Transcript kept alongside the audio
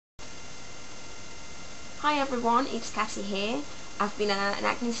Hi everyone, it's Cassie here. I've been an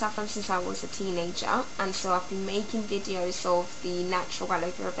acne sufferer since I was a teenager, and so I've been making videos of the natural aloe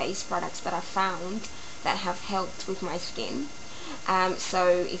vera based products that I've found that have helped with my skin. So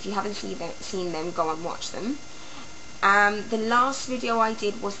if you haven't seen them, go and watch them. The last video I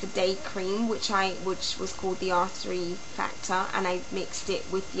did was the day cream, which was called the R3 Factor, and I mixed it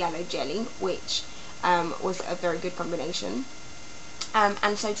with the aloe jelly, which was a very good combination.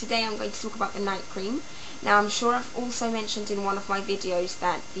 And so today I'm going to talk about the night cream. Now I'm sure I've also mentioned in one of my videos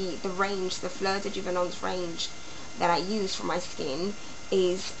that the Fleur de Juvenil's range that I use for my skin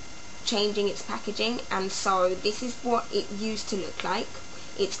is changing its packaging, and so this is what it used to look like.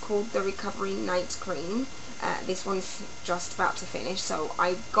 It's called the Recovering Night Creme. This one's just about to finish, so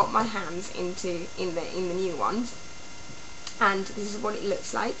I got my hands in the new ones, and this is what it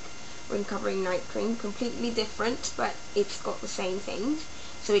looks like. Recovering Night Cream, completely different, but it's got the same things.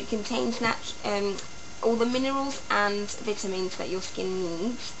 So it contains all the minerals and vitamins that your skin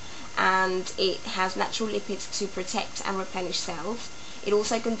needs, and it has natural lipids to protect and replenish cells. It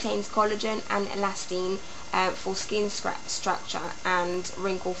also contains collagen and elastin for skin structure and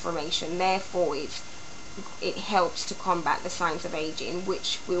wrinkle formation. Therefore, it helps to combat the signs of aging,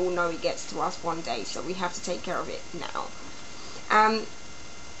 which we all know it gets to us one day, so we have to take care of it now.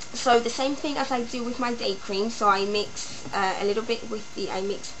 So the same thing as I do with my day cream, so I mix a little bit I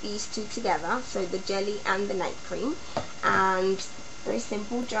mix these two together, so the jelly and the night cream, and very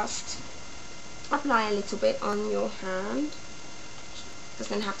simple, just apply a little bit on your hand,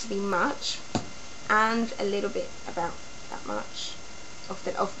 doesn't have to be much, and a little bit, about that much of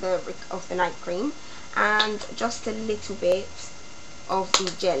the night cream, and just a little bit of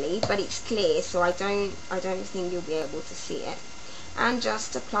the jelly, but it's clear, so I don't think you'll be able to see it. And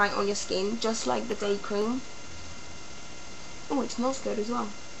just apply it on your skin, just like the day cream. Oh, it smells good as well.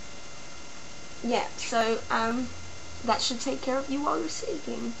 Yeah, so that should take care of you while you're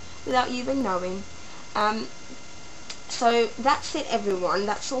sleeping, without you even knowing. So that's it, everyone.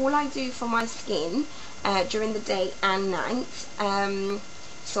 That's all I do for my skin during the day and night.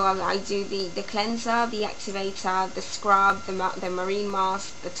 So I do the cleanser, the activator, the scrub, the marine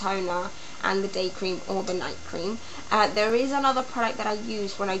mask, the toner, and the day cream or the night cream. There is another product that I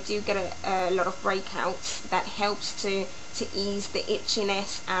use when I do get a lot of breakouts that helps to ease the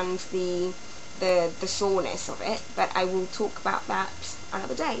itchiness and the soreness of it, but I will talk about that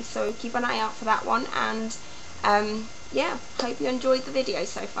another day, so keep an eye out for that one. And yeah, hope you enjoyed the video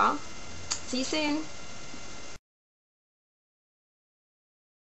so far. See you soon.